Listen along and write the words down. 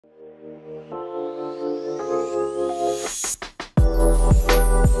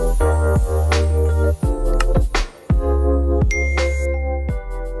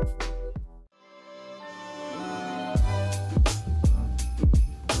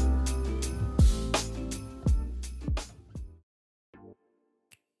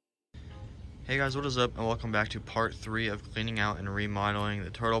Hey guys, what is up, and welcome back to part 3 of cleaning out and remodeling the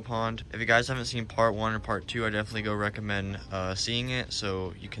turtle pond. If you guys haven't seen part 1 or part 2, I definitely go recommend seeing it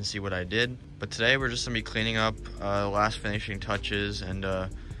so you can see what I did. But today we're just going to be cleaning up the last finishing touches and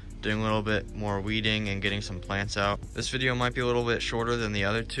doing a little bit more weeding and getting some plants out. This video might be a little bit shorter than the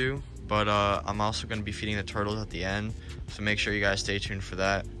other two, but I'm also going to be feeding the turtles at the end, so make sure you guys stay tuned for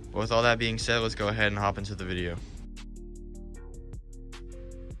that. But with all that being said, let's go ahead and hop into the video.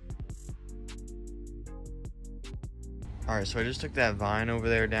 Alright, so I just took that vine over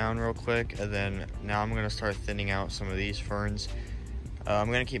there down real quick, and then now I'm going to start thinning out some of these ferns. I'm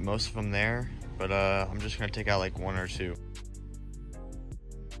going to keep most of them there, but I'm just going to take out like one or two.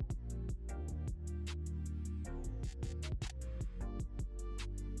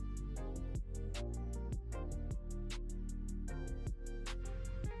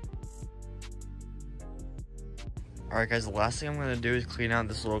 Alright guys, the last thing I'm going to do is clean out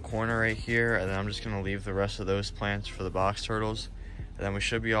this little corner right here, and then I'm just going to leave the rest of those plants for the box turtles. And then we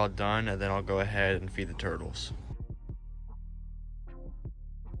should be all done, and then I'll go ahead and feed the turtles.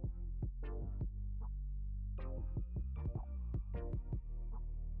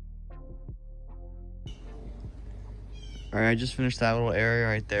 Alright, I just finished that little area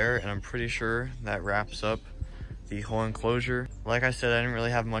right there, and I'm pretty sure that wraps up the whole enclosure. Like I said, I didn't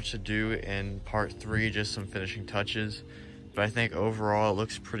really have much to do in part 3, just some finishing touches, but I think overall it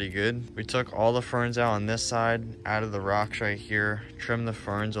looks pretty good. We took all the ferns out on this side, out of the rocks right here, trimmed the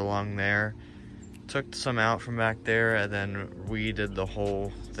ferns along there, took some out from back there, and then weeded the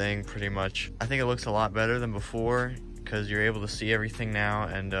whole thing pretty much. I think it looks a lot better than before because you're able to see everything now,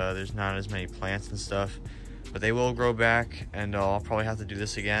 and there's not as many plants and stuff. But they will grow back, and I'll probably have to do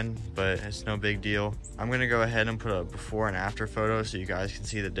this again, but it's no big deal. I'm gonna go ahead and put a before and after photo so you guys can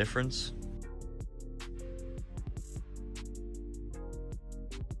see the difference.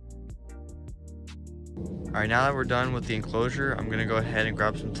 All right, now that we're done with the enclosure, I'm gonna go ahead and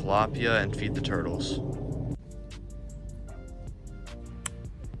grab some tilapia and feed the turtles.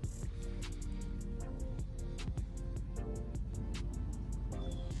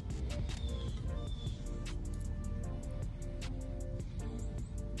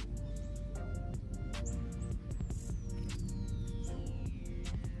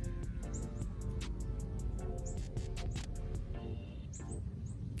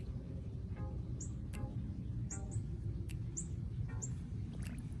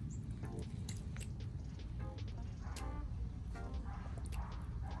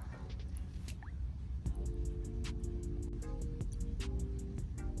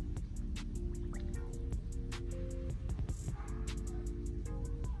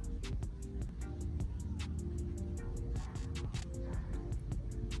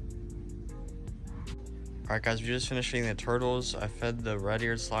 Alright guys, we just finished feeding the turtles. I fed the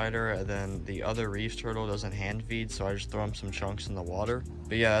red-eared slider, and then the other reef turtle doesn't hand feed, so I just throw them some chunks in the water.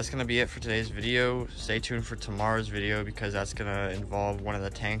 But yeah, that's going to be it for today's video. Stay tuned for tomorrow's video because that's going to involve one of the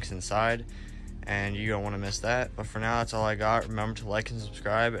tanks inside, and you don't want to miss that. But for now, that's all I got. Remember to like and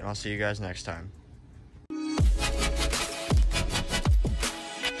subscribe, and I'll see you guys next time.